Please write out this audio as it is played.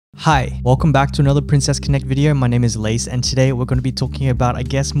Hi, welcome back to another Princess Connect video. My name is Lace and today we're going to be talking about, I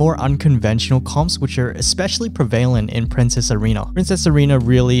guess, more unconventional comps which are especially prevalent in Princess Arena. Princess Arena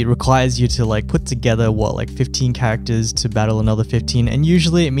really requires you to put together 15 characters to battle another 15, and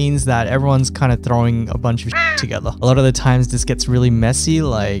usually it means that everyone's kind of throwing a bunch of shit together. A lot of the times this gets really messy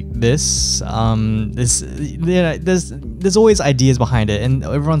like this. There's always ideas behind it and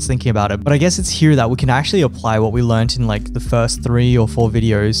everyone's thinking about it, but I guess it's here that we can actually apply what we learned in the first 3 or 4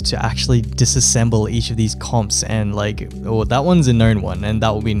 videos to actually disassemble each of these comps. And that one's a known one and that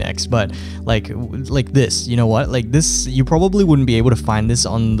will be next, but like this, you know what, this, you probably wouldn't be able to find this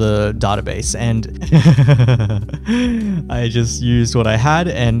on the database, and I just used what I had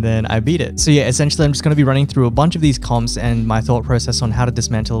and then I beat it. So yeah, essentially I'm just going to be running through a bunch of these comps and my thought process on how to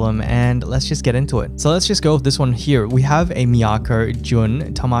dismantle them, and let's just get into it. So let's just go with this one here. We have a Miyako,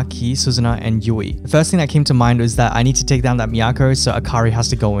 Jun, Tamaki, Suzuna, and Yui. The first thing that came to mind was that I need to take down that Miyako, so Akari has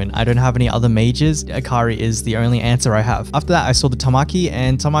to go in. I don't have any other mages. Akari is the only answer I have. After that, I saw the Tamaki,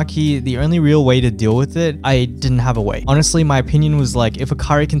 and Tamaki, the only real way to deal with it, I didn't have a way. Honestly, my opinion was if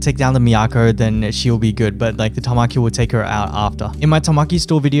Akari can take down the Miyako, then she'll be good, but the Tamaki will take her out after. In my Tamaki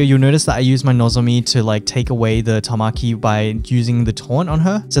store video, you'll notice that I used my Nozomi to take away the Tamaki by using the taunt on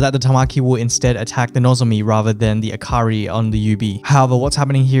her, so that the Tamaki will instead attack the Nozomi rather than the Akari on the UB. However, what's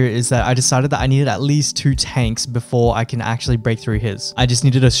happening here is that I decided that I needed at least 2 tanks before I can actually break through his. I just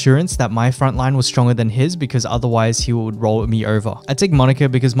needed assurance that my front line was stronger than his, because otherwise he would roll me over. I take Monica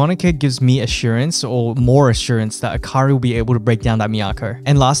because Monica gives me assurance, or more assurance, that Akari will be able to break down that Miyako.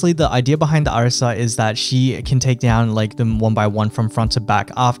 And lastly, the idea behind the Arisa is that she can take down them one by one from front to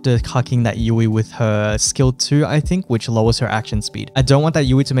back after cucking that Yui with her skill 2, I think, which lowers her action speed. I don't want that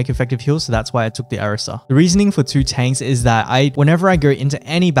Yui to make effective heals, so that's why I took the Arisa. The reasoning for 2 tanks is that whenever I go into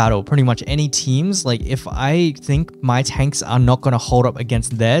any battle, pretty much any teams, if I think my tanks are not going to hold up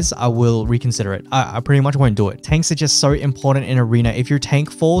against theirs, I will reconsider it. I pretty much won't do it. Tanks are just so important in Arena. If your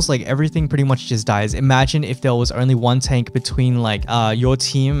tank falls, everything pretty much just dies. Imagine if there was only one tank between your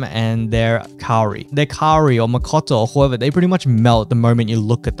team and their Kaori. Their Kaori or Makoto or whoever, they pretty much melt the moment you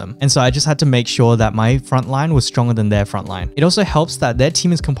look at them. And so I just had to make sure that my front line was stronger than their front line. It also helps that their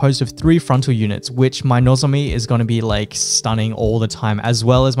team is composed of 3 frontal units, which my Nozomi is going to be stunning all the time, as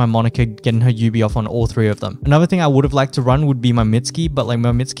well as my Monica getting her UB off on all 3 of them. Another thing I would have liked to run would be my Mitsuki, but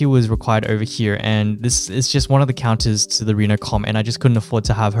my Mitsuki was required over here, and this is just one of the counters to the Reno comp, and I just couldn't afford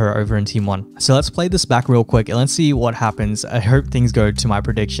to have her over in team 1. So let's play this back real quick and let's see what happens. I hope things go to my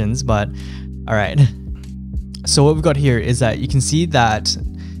predictions, but all right. So what we've got here is that you can see that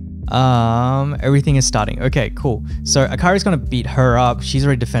everything is starting. Okay, cool. So Akari's gonna beat her up. She's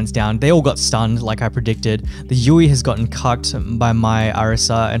already defense down. They all got stunned like I predicted. The Yui has gotten cucked by my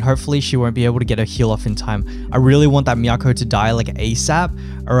Arisa, and hopefully she won't be able to get her heal off in time. I really want that Miyako to die ASAP,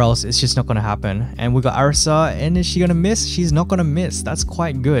 or else it's just not gonna happen. And we got Arisa, and is she gonna miss? She's not gonna miss. That's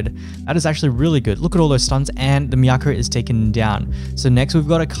quite good. That is actually really good. Look at all those stuns, and the Miyako is taken down. So next we've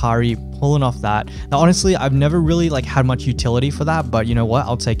got Akari pulling off that. Now honestly, I've never really had much utility for that, but you know what,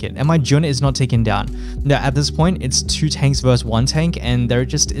 I'll take it. And my Jun is not taken down. Now at this point, it's 2 tanks versus 1 tank, and there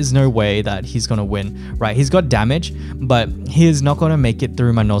just is no way that he's gonna win, right? He's got damage, but he is not gonna make it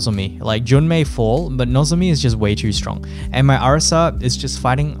through my Nozomi. Jun may fall, but Nozomi is just way too strong. And my Arisa is just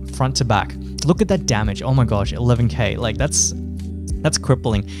fighting front to back. Look at that damage. Oh my gosh, 11k. That's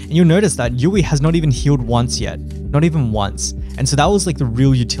crippling. And you'll notice that Yui has not even healed once yet. Not even once. And so that was the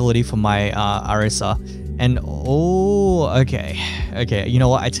real utility for my Arisa. And oh, okay, you know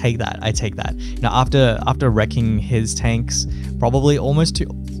what, I take that. Now after wrecking his tanks, probably almost 2.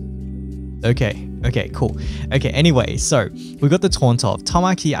 Okay, cool. Okay, anyway, so we got the taunt off.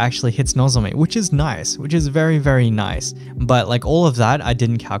 Tamaki actually hits Nozomi, which is nice, which is very, very nice. But all of that, I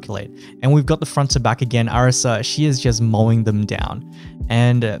didn't calculate. And we've got the front to back again. Arisa, she is just mowing them down.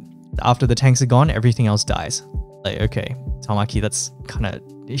 And after the tanks are gone, everything else dies. Okay, Tamaki, that's kind of,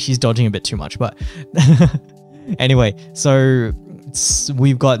 she's dodging a bit too much, but anyway, so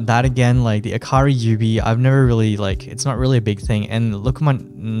we've got that again, the Akari UB. I've never really, it's not really a big thing. And look at my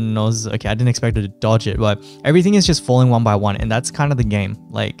nose. Okay, I didn't expect her to dodge it, but everything is just falling one by one, and that's kind of the game.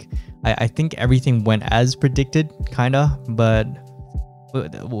 I think everything went as predicted, kind of, but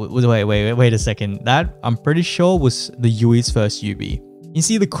wait a second. That, I'm pretty sure, was the Yui's first UB. You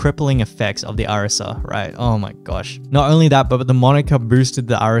see the crippling effects of the Arisa, right? Oh my gosh. Not only that, but the Monica boosted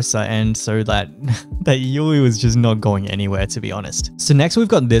the Arisa, and so that that Yui was just not going anywhere, to be honest. So next we've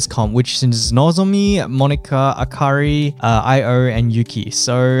got this comp, which is Nozomi, Monica, Akari, Io, and Yuki.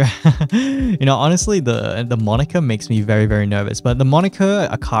 So, you know, honestly, the Monica makes me very, very nervous. But the Monica,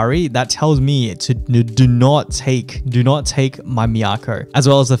 Akari, that tells me to do not take my Miyako, as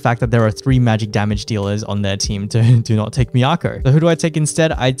well as the fact that there are 3 magic damage dealers on their team to do not take Miyako. So who do I take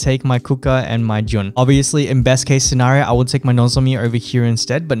instead? I take my Kuka and my Jun. Obviously, in best case scenario, I would take my Nozomi over here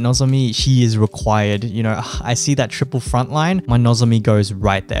instead, but Nozomi, she is required. You know, I see that triple front line, my Nozomi goes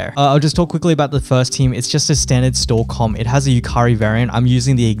right there. I'll just talk quickly about the first team. It's just a standard store comp. It has a Yukari variant. I'm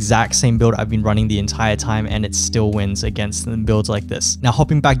using the exact same build I've been running the entire time, and it still wins against builds like this. Now,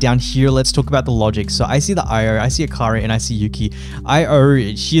 hopping back down here, let's talk about the logic. So I see the Io, I see Akari, and I see Yuki.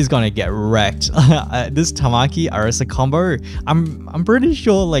 Io, she is gonna get wrecked. This Tamaki Arisa combo, I'm pretty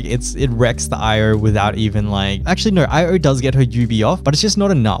sure like it wrecks the Io without even like, actually no, Io does get her UB off, but it's just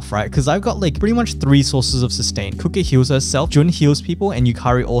not enough, right? Because I've got like pretty much 3 sources of sustain. Kuka heals herself, Jun heals people, and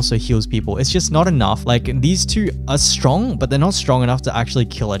Yukari also heals people. It's just not enough. Like, these 2 are strong, but they're not strong enough to actually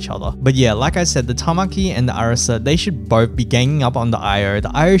kill each other. But yeah, like I said, the Tamaki and the Arisa, they should both be ganging up on the Io.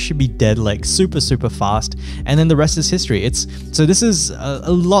 The Io should be dead like super fast, and then the rest is history. So this is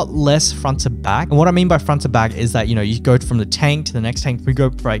a lot less front to back. And what I mean by front to back is that, you know, you go from the tank to the next tank. We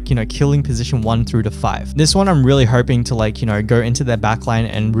go like, you know, killing position 1 through to 5. This one I'm really hoping to like, you know, go into their backline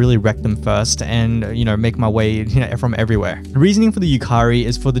and really wreck them first, and, you know, make my way, you know, from everywhere. The reasoning for the Yukari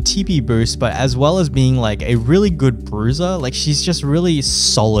is for the TP boost, but as well as being like a really good bruiser. Like, she's just really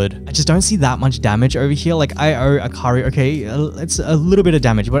solid. I just don't see that much damage over here. Like, Io, Akari, okay, it's a little bit of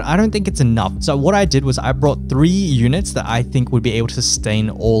damage, but I don't think it's enough. So what I did was I brought 3 units that I think would be able to sustain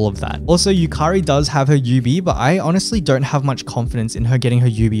all of that. Also, Yukari does have her UB, but I honestly don't have much confidence in her getting her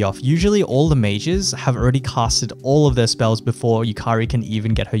UB off. Usually all the mages have already casted all of their spells before Yukari can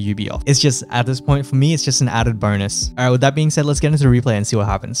even get her UB off. It's just, at this point, for me, it's just an added bonus. All right, with that being said, let's get into the replay and see what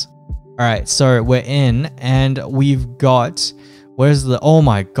happens. All right, so we're in, and we've got, where's the, oh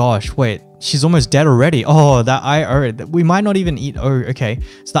my gosh, wait, she's almost dead already. Oh, that IO, we might not even eat, oh, okay.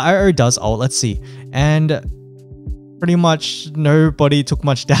 So the IO does ult, let's see. And pretty much nobody took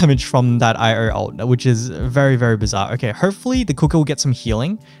much damage from that IO ult, which is very, very bizarre. Okay, hopefully the Kuka will get some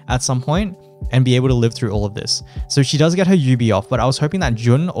healing at some point and be able to live through all of this. So she does get her UB off, but I was hoping that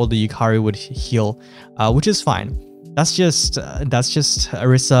Jun or the Yukari would heal, which is fine. That's just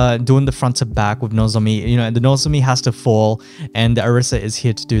Arisa doing the front to back with Nozomi. You know, the Nozomi has to fall, and the Arisa is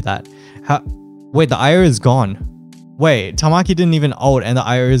here to do that. Wait, the IO is gone. Wait, Tamaki didn't even ult, and the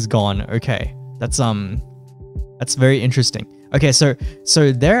IO is gone. Okay, that's very interesting. Okay, so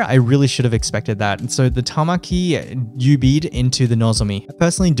there I really should have expected that. And so the Tamaki UB'd into the Nozomi. I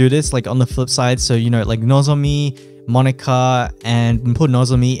personally do this like on the flip side. So, you know, like Nozomi, Monica, and put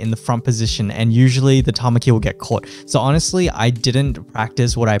Nozomi in the front position, and usually the Tamaki will get caught. So honestly, I didn't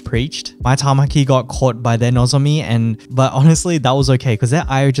practice what I preached. My Tamaki got caught by their Nozomi, but honestly, that was okay because their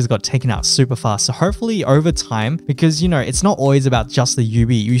IO just got taken out super fast. So hopefully over time, because, you know, it's not always about just the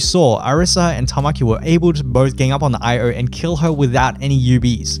UB. You saw Arisa and Tamaki were able to both gang up on the IO and kill her without any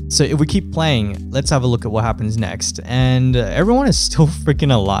UBs. So if we keep playing, let's have a look at what happens next. And everyone is still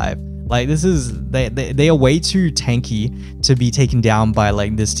freaking alive. Like, this is, they are way too tanky to be taken down by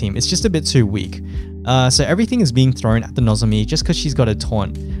like this team. It's just a bit too weak. So everything is being thrown at the Nozomi just because she's got a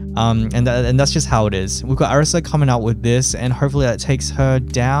taunt. And that's just how it is. We've got Arisa coming out with this, and hopefully that takes her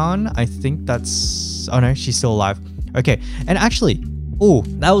down. I think that's, oh no, she's still alive. Okay, and actually, oh,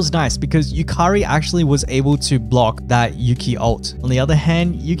 that was nice because Yukari actually was able to block that Yuki ult. On the other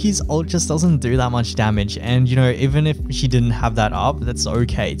hand, Yuki's ult just doesn't do that much damage. And, you know, even if she didn't have that up, that's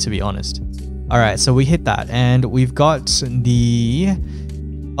okay, to be honest. All right, so we hit that, and we've got the...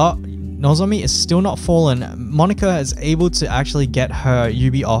 Oh, Nozomi is still not fallen. Monica is able to actually get her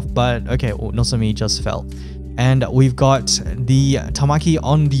UB off, but okay, well, Nozomi just fell. And we've got the Tamaki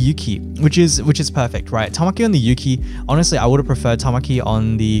on the Yuki, which is perfect, right? Tamaki on the Yuki. Honestly, I would have preferred Tamaki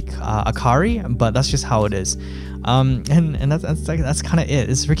on the Akari, but that's just how it is. And that's kind of it.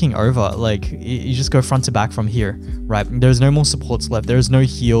 It's freaking over. Like, you just go front to back from here, right? There's no more supports left. There's no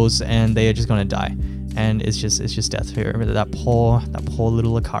heals, and they are just gonna die. And it's just death here. That poor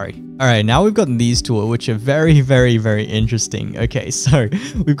little Akari. All right, now we've got these two, which are very, very, very interesting. Okay, so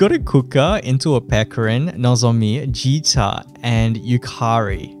we've got a Kuka into a Pekarin, Nozomi, Jita, and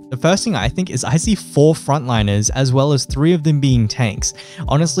Yukari. The first thing I think is I see 4 frontliners as well as 3 of them being tanks.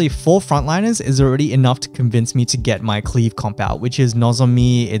 Honestly, 4 frontliners is already enough to convince me to get my cleave comp out, which is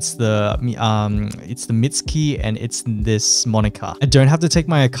Nozomi, it's the Mitsuki, and it's this Monica. I don't have to take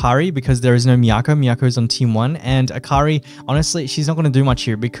my Akari because there is no Miyako. Miyako is on team 1, and Akari, honestly, she's not going to do much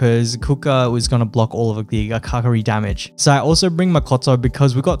here because Kuka was going to block all of the Akari damage. So I also bring Makoto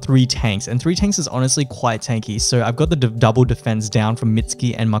because we got 3 tanks, and 3 tanks is honestly quite tanky. So I've got the double defense down from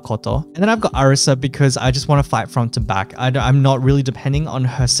Mitsuki and Makoto. And then I've got Arisa because I just want to fight front to back. I'm not really depending on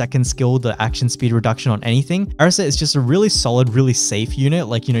her second skill, the action speed reduction, on anything. Arisa is just a really solid, really safe unit.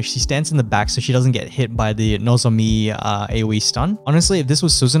 Like, you know, she stands in the back so she doesn't get hit by the Nozomi AoE stun. Honestly, if this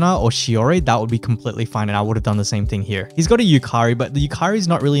was Suzuna or Shiori, that would be completely fine and I would have done the same thing here. He's got a Yukari, but the Yukari is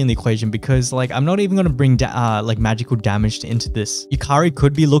not really in the equation because, like, I'm not even going to bring like magical damage into this. Yukari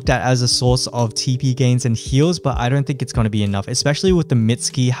could be looked at as a source of TP gains and heals, but I don't think it's going to be enough, especially with the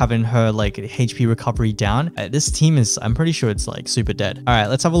Mitsuki having her like HP recovery down. This team is, I'm pretty sure it's like super dead. All right,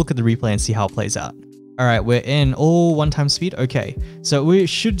 let's have a look at the replay and see how it plays out. All right, we're in. Oh, 1-time speed. Okay, so we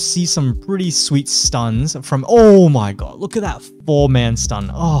should see some pretty sweet stuns from, oh my god, look at that 4-man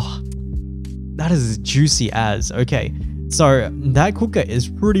stun. Oh, that is juicy as. Okay, so that Kuka is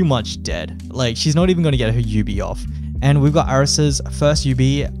pretty much dead. Like, she's not even going to get her UB off. And we've got Arisa's first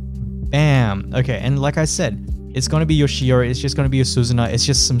UB. Bam. Okay, and like I said, it's going to be your Shiori, it's just going to be your Suzuna, it's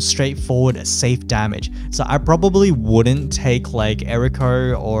just some straightforward safe damage. So I probably wouldn't take like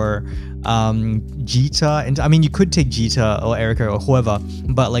Eriko or Jita, and I mean, you could take Jita or Eriko or whoever,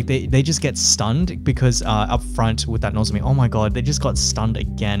 but like they just get stunned because up front with that Nozomi, oh my god, they just got stunned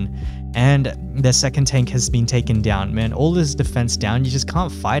again. And their second tank has been taken down. Man, all this defense down, you just can't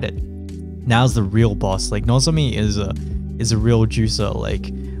fight it. Now's the real boss. Like, Nozomi is a real juicer, like,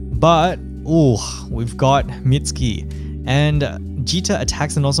 but oh, we've got Mitsuki and Jita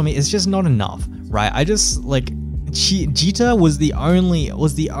attacks the Nozomi. It's just not enough, right? I just like Jita was the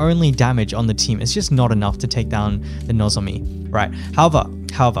only damage on the team. It's just not enough to take down the Nozomi, right?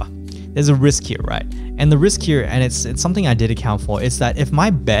 However, there's a risk here, right? And the risk here, and it's something I did account for, is that if my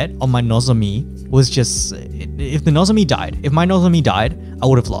bet on my Nozomi was just, if the Nozomi died, if my Nozomi died, I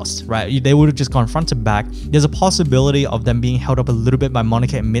would have lost, right? They would have just gone front to back. There's a possibility of them being held up a little bit by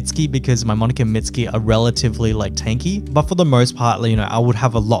Monica and Mitsuki because my Monica and Mitsuki are relatively like tanky. But for the most part, you know, I would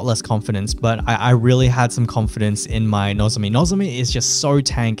have a lot less confidence, but I really had some confidence in my Nozomi. Nozomi is just so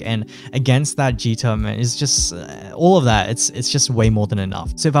tank, and against that Jita, man, it's just all of that. It's just way more than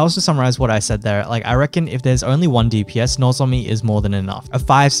enough. So if I was to summarize what I said there, like, I reckon if there's only 1 DPS, Nozomi is more than enough. A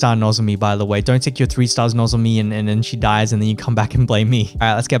 5-star Nozomi, by the way. Don't take your 3 stars Nozomi and then she dies and then you come back and blame me. All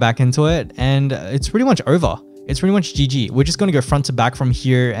right, let's get back into it. And it's pretty much over. It's pretty much GG. We're just going to go front to back from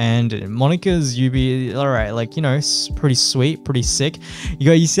here, and Monica's UB, all right, like, you know, it's pretty sweet, pretty sick.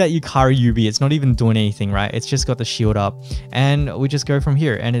 You see that Yukari UB, it's not even doing anything, right? It's just got the shield up, and we just go from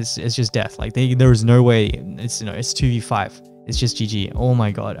here, and it's just death. Like, there is no way, it's, you know, it's 2v5. It's just GG. Oh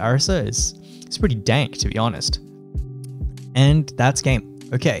my god, Arisa it's pretty dank, to be honest. And that's game.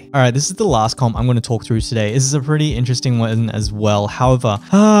 Okay, all right, this is the last comp I'm going to talk through today. This is a pretty interesting one as well. However,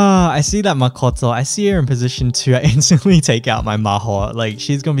 I see that Makoto, I see her in position to instantly take out my Maho. Like,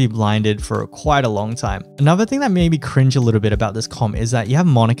 she's going to be blinded for quite a long time. Another thing that made me cringe a little bit about this comp is that you have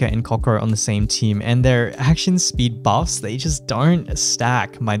Monica and Kokoro on the same team, and their action speed buffs, they just don't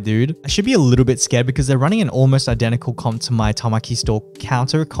stack, my dude. I should be a little bit scared because they're running an almost identical comp to my Tamaki Store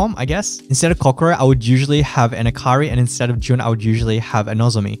counter comp, I guess. Instead of Kokoro, I would usually have an Akari, and instead of Jun, I would usually have an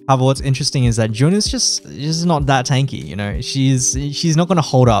Nozomi. However, what's interesting is that Jun is just not that tanky, you know. She's not going to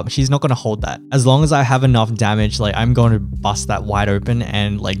hold up. She's not going to hold that. As long as I have enough damage, like, I'm going to bust that wide open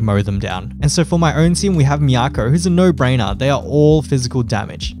and like mow them down. And so for my own team, we have Miyako, who's a no-brainer. They are all physical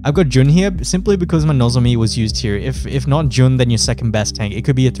damage. I've got Jun here simply because my Nozomi was used here. If not Jun, then your second best tank. It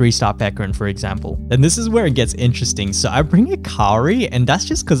could be a 3-star Pekrin, for example. And this is where it gets interesting. So I bring Akari, and that's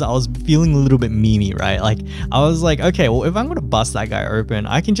just because I was feeling a little bit memey, right? Like, I was like, okay, well, if I'm going to bust that guy open,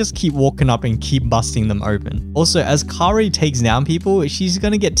 I can just keep walking up and keep busting them open. Also, as Kari takes down people, she's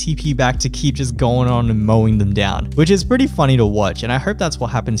gonna get TP back to keep just going on and mowing them down, which is pretty funny to watch, and I hope that's what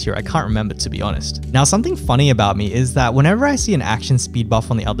happens here. I can't remember, to be honest. Now, something funny about me is that whenever I see an action speed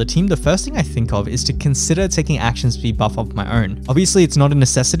buff on the other team, the first thing I think of is to consider taking action speed buff off my own. Obviously, it's not a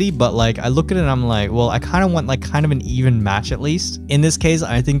necessity, but like, I look at it and I'm like, well, I kind of want like kind of an even match at least. In this case,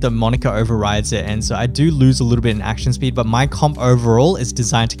 I think that Monica overrides it, and so I do lose a little bit in action speed, but my comp overall is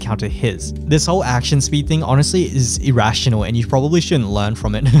designed to counter his. This whole action speed thing honestly is irrational and you probably shouldn't learn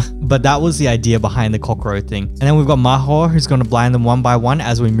from it. But that was the idea behind the Kokoro thing. And then we've got Maho, who's going to blind them one by one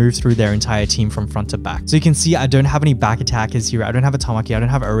as we move through their entire team from front to back. So you can see I don't have any back attackers here. I don't have a Tamaki, I don't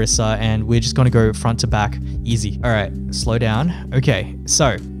have Orisa, and we're just going to go front to back easy. All right, slow down. Okay,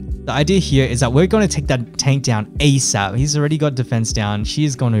 so the idea here is that we're going to take that tank down ASAP. He's already got defense down.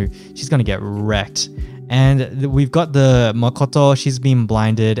 She's going to get wrecked. And we've got the Makoto. She's been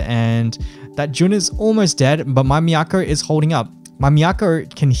blinded. And that Jun is almost dead. But my Miyako is holding up. My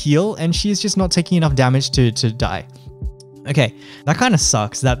Miyako can heal. And she's just not taking enough damage to die. Okay, that kind of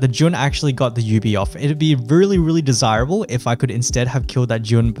sucks that the Jun actually got the Yubi off. It'd be really, really desirable if I could instead have killed that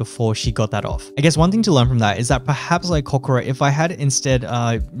Jun before she got that off. I guess one thing to learn from that is that perhaps like Kokoro, if I had instead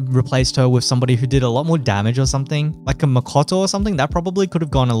replaced her with somebody who did a lot more damage or something, like a Makoto or something, that probably could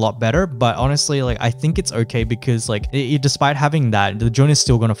have gone a lot better. But honestly, like I think it's okay because like despite having that, the Jun is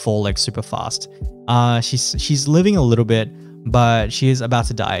still going to fall like super fast. She's living a little bit, but she is about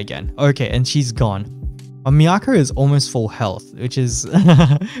to die again. Okay, and she's gone. Miyako is almost full health, which is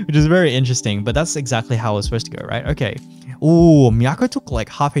very interesting, but that's exactly how it was supposed to go, right? Okay. Ooh, Miyako took like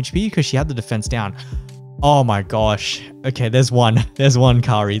half HP because she had the defense down. Oh my gosh. Okay, there's one. There's one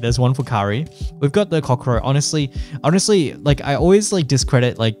Kari. There's one for Kari. We've got the Kokoro. Honestly, like I always like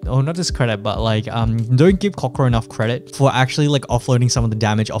discredit, like, oh, not discredit, but like, don't give Kokoro enough credit for actually like offloading some of the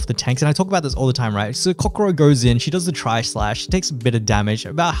damage off the tanks. And I talk about this all the time, right? So Kokoro goes in, she does the tri-slash, she takes a bit of damage,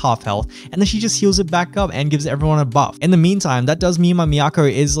 about half health, and then she just heals it back up and gives everyone a buff. In the meantime, that does mean my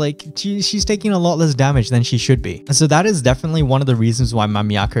Miyako is like, she's taking a lot less damage than she should be. And so that is definitely one of the reasons why my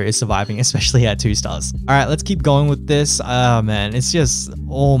Miyako is surviving, especially at 2 stars. All right, let's keep going with this. Man, it's just,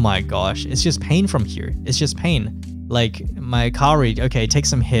 oh my gosh, it's just pain from here. It's just pain. Like my Kari, okay, take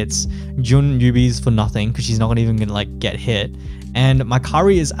some hits. Jun Yubi's for nothing because she's not even gonna like get hit. And my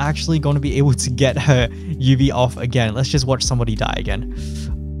Kari is actually going to be able to get her Yubi off again. Let's just watch somebody die again.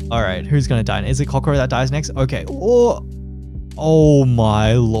 All right, who's gonna die? Is it Kokoro that dies next? Okay. Oh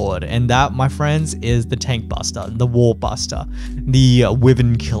my lord. And that, my friends, is the tank buster, the wall buster, the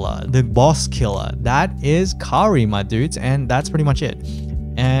Wyvern killer, the boss killer. That is Kari, my dudes, and that's pretty much it.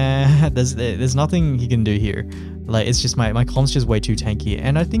 And there's nothing he can do here. Like, it's just my comp's just way too tanky.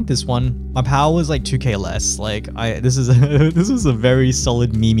 And I think this one, my power was like 2k less. Like this is a very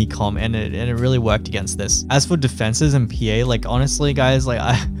solid Mimi comp, and it really worked against this. As for defenses and PA, like honestly guys, like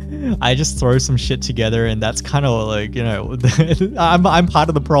I just throw some shit together, and that's kind of like, you know, I'm part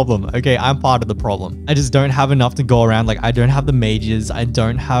of the problem. Okay, I'm part of the problem. I just don't have enough to go around. Like I don't have the mages, I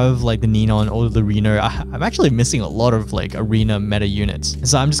don't have like the Ninon or the Reno. I'm actually missing a lot of like arena meta units.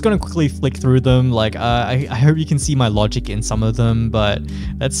 So I'm just gonna quickly flick through them. Like I hope you can see my logic in some of them, but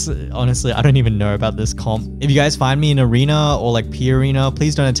that's honestly, I don't even know about this comp. If you guys find me in arena or like P arena,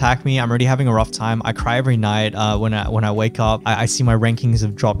 please don't attack me. I'm already having a rough time. I cry every night when I wake up. I see my rankings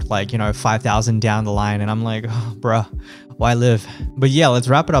have dropped like, you know, 5,000 down the line, and I'm like, oh, bruh, why live? But yeah, let's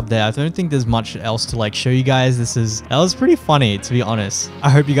wrap it up there. I don't think there's much else to like show you guys. That was pretty funny, to be honest. I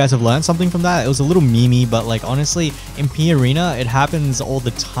hope you guys have learned something from that. It was a little memey, but like honestly, in P arena, it happens all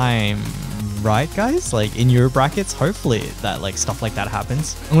the time. Right guys, like in your brackets, hopefully that like stuff like that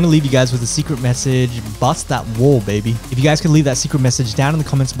happens. I'm gonna leave you guys with a secret message. Bust that wall, baby. If you guys could leave that secret message down in the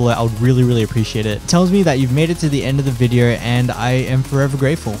comments below, I would really appreciate it. It tells me that you've made it to the end of the video, and I am forever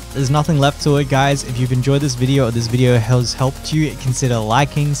grateful. There's nothing left to it, guys. If you've enjoyed this video or this video has helped you, consider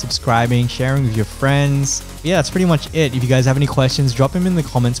liking, subscribing, sharing with your friends. Yeah, that's pretty much it. If you guys have any questions, drop them in the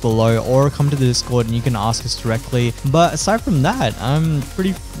comments below, or come to the Discord and you can ask us directly. But aside from that, I'm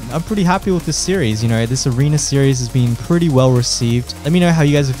pretty happy with this series. You know, this arena series has been pretty well received. Let me know how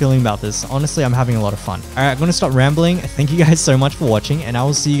you guys are feeling about this. Honestly, I'm having a lot of fun. All right, I'm gonna stop rambling. Thank you guys so much for watching, and I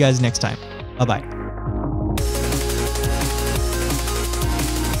will see you guys next time. Bye bye.